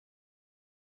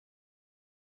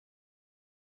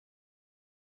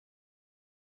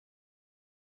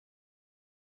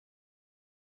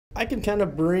I can kind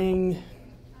of bring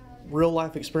real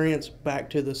life experience back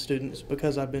to the students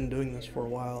because I've been doing this for a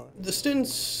while. The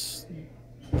students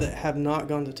that have not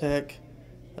gone to tech,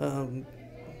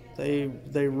 they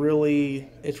really,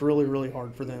 it's really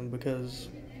hard for them because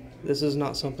this is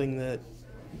not something that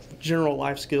general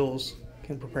life skills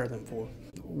can prepare them for.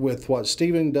 With what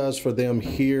Stephen does for them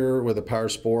here with the Power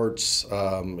Sports,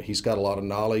 he's got a lot of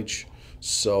knowledge,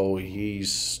 so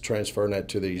he's transferring that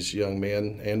to these young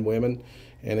men and women,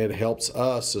 and it helps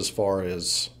us as far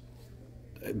as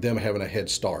them having a head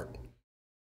start.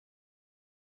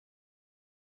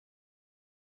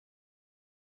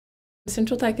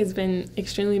 Central Tech has been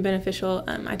extremely beneficial.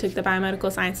 I took the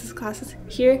biomedical sciences classes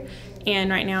here, and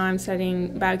right now I'm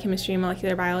studying biochemistry and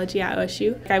molecular biology at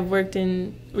OSU. I've worked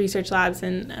in research labs,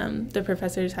 and the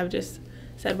professors have just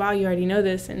said, wow, you already know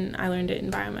this, and I learned it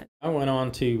in biomed. I went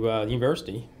on to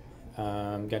university,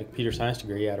 got a computer science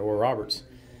degree at Oral Roberts,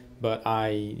 but I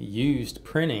used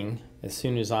printing as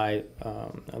soon as I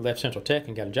left Central Tech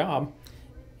and got a job,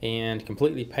 and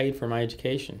completely paid for my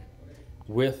education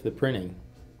with the printing.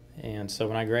 And so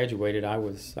when I graduated, I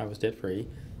was debt free.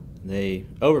 They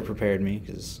over-prepared me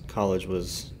because college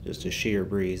was just a sheer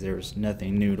breeze. There was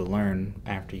nothing new to learn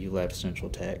after you left Central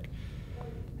Tech.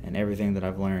 And everything that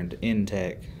I've learned in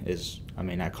tech is,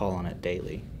 I call on it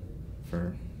daily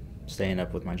for staying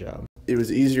up with my job. It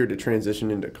was easier to transition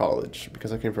into college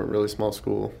because I came from a really small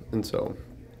school, and so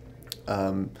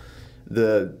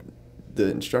the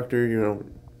instructor,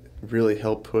 really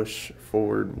helped push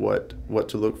forward what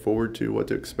to look forward to, what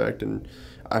to expect, and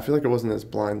I feel like I wasn't as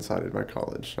blindsided by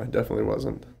college. I definitely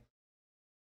wasn't.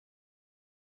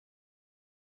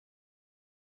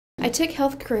 I took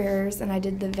health careers and I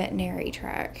did the veterinary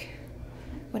track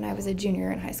when I was a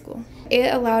junior in high school.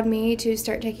 It allowed me to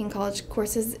start taking college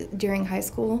courses during high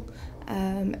school,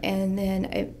 and then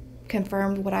it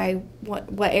confirmed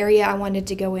what area I wanted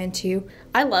to go into.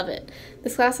 I love it.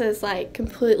 This class has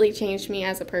completely changed me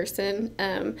as a person.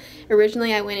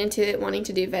 Originally I went into it wanting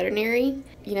to do veterinary.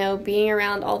 Being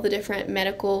around all the different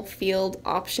medical field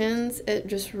options, it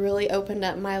just really opened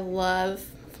up my love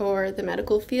for the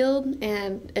medical field,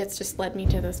 and it's just led me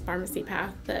to this pharmacy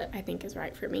path that I think is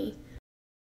right for me.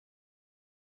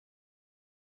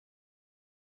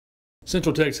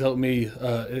 Central Tech's helped me,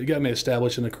 it got me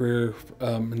established in a career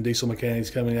in diesel mechanics,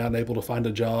 coming out and able to find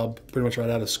a job pretty much right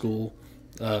out of school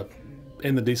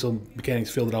in the diesel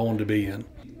mechanics field that I wanted to be in.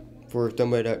 For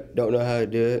somebody that don't know how to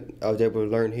do it, I was able to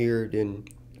learn here, then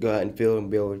go out in the field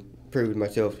and be able to prove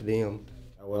myself to them.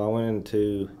 Well, I went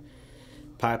into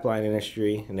pipeline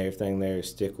industry, and everything there is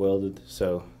stick welded,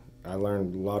 so I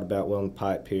learned a lot about welding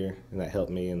pipe here, and that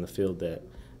helped me in the field that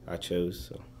I chose.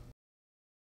 So.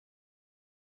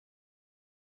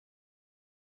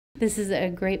 This is a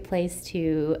great place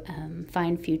to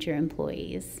find future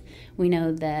employees. We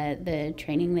know that the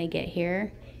training they get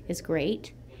here is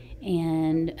great,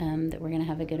 and that we're going to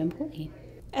have a good employee.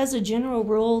 As a general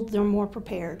rule, they're more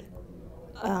prepared.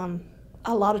 A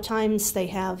lot of times they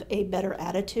have a better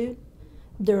attitude.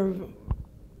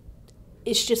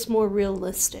 It's just more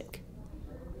realistic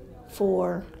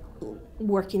for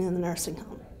working in the nursing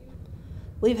home.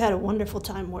 We've had a wonderful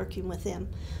time working with them.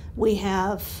 We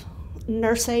have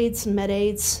nurse aides, med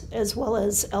aides, as well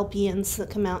as LPNs that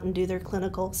come out and do their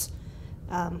clinicals.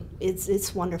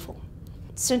 It's wonderful.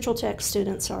 Central Tech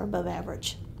students are above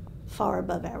average, far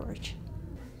above average.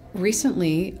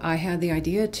 Recently, I had the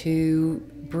idea to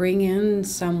bring in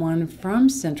someone from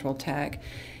Central Tech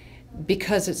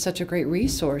because it's such a great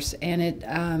resource, and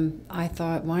I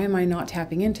thought, why am I not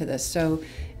tapping into this? So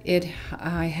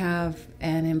I have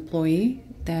an employee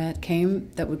that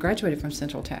graduated from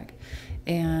Central Tech,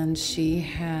 and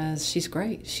she's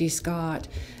great. She's got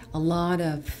a lot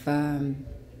of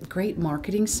great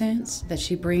marketing sense that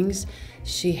she brings.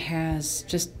 She has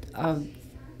just a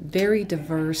very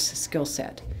diverse skill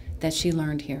set that she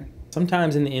learned here.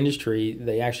 Sometimes in the industry,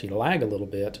 they actually lag a little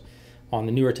bit on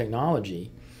the newer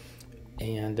technology,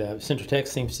 and Central Tech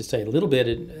seems to stay a little bit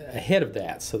ahead of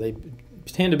that, so they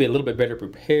tend to be a little bit better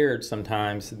prepared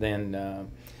sometimes than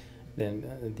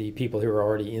the people who are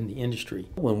already in the industry.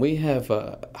 When we have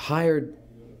hired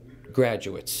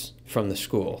graduates from the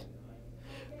school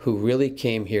who really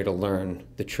came here to learn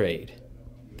the trade,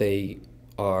 they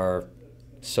are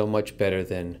so much better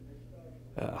than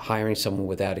hiring someone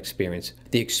without experience.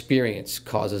 The experience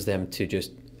causes them to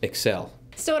just excel.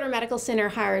 Stillwater Medical Center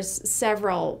hires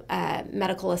several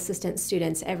medical assistant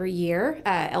students every year,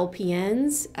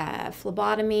 LPNs,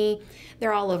 phlebotomy.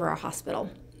 They're all over our hospital.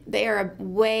 They are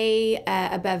way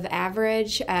above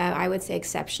average. I would say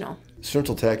exceptional.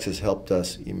 Central Tech has helped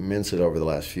us immensely over the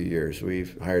last few years.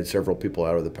 We've hired several people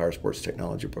out of the Power Sports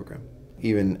Technology program.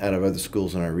 Even out of other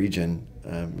schools in our region,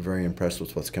 I'm very impressed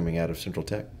with what's coming out of Central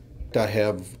Tech. I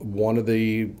have one of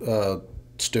the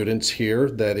students here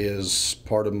that is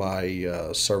part of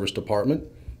my service department,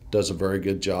 does a very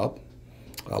good job.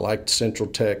 I like Central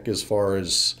Tech as far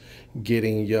as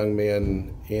getting young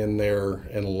men in there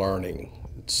and learning.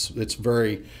 It's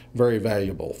very, very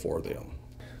valuable for them.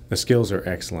 The skills are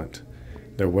excellent.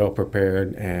 They're well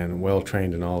prepared and well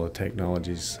trained in all the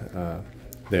technologies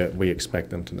that we expect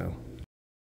them to know.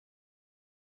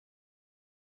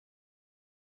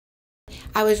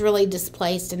 I was really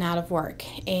displaced and out of work,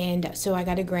 and so I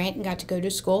got a grant and got to go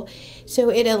to school. So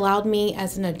it allowed me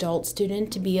as an adult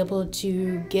student to be able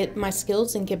to get my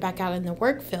skills and get back out in the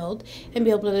work field and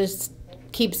be able to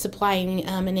keep supplying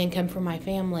an income for my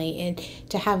family, and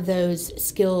to have those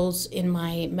skills in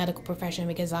my medical profession,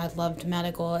 because I loved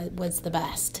medical. It was the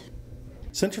best.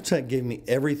 Central Tech gave me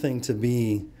everything to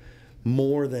be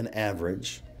more than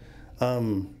average.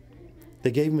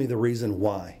 They gave me the reason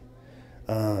why.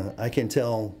 I can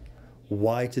tell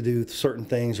why to do certain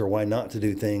things or why not to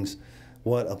do things,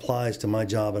 what applies to my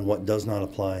job and what does not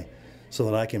apply, so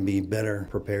that I can be better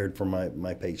prepared for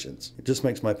my patients. It just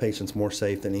makes my patients more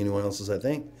safe than anyone else's, I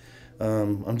think.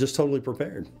 I'm just totally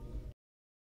prepared.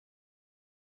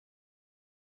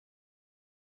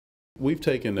 We've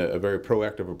taken a very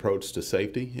proactive approach to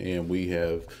safety, and we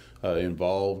have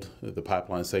involved the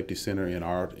Pipeline Safety Center in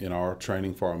our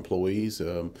training for our employees.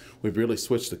 We've really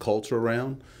switched the culture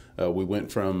around. We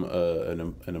went from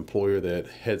an employer that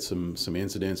had some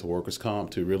incidents of workers'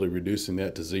 comp to really reducing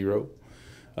that to zero.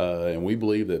 And we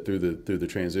believe that through the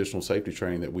transitional safety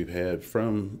training that we've had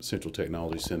from Central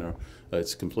Technology Center,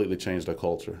 it's completely changed our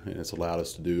culture, and it's allowed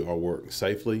us to do our work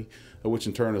safely, which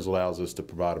in turn allows us to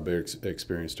provide a better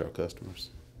experience to our customers.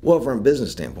 Well, from a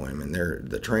business standpoint, I mean,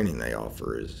 the training they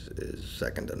offer is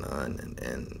second to none,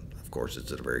 and of course,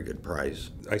 it's at a very good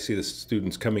price. I see the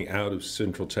students coming out of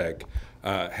Central Tech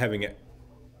having,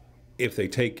 if they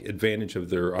take advantage of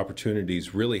their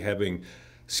opportunities, really having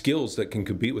skills that can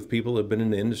compete with people that have been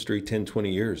in the industry 10,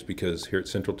 20 years, because here at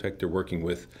Central Tech they're working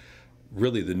with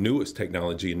really the newest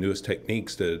technology and newest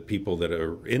techniques that people that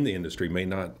are in the industry may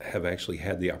not have actually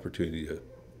had the opportunity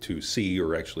to see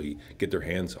or actually get their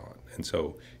hands on. And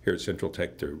so here at Central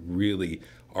Tech, they really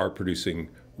are producing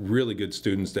really good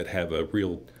students that have a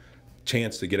real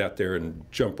chance to get out there and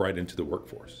jump right into the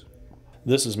workforce.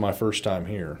 This is my first time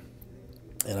here,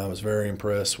 and I was very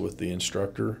impressed with the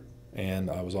instructor,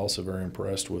 and I was also very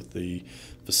impressed with the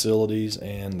facilities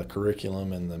and the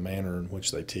curriculum and the manner in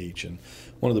which they teach. And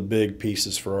one of the big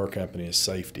pieces for our company is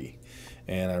safety,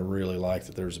 and I really like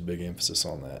that there's a big emphasis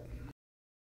on that.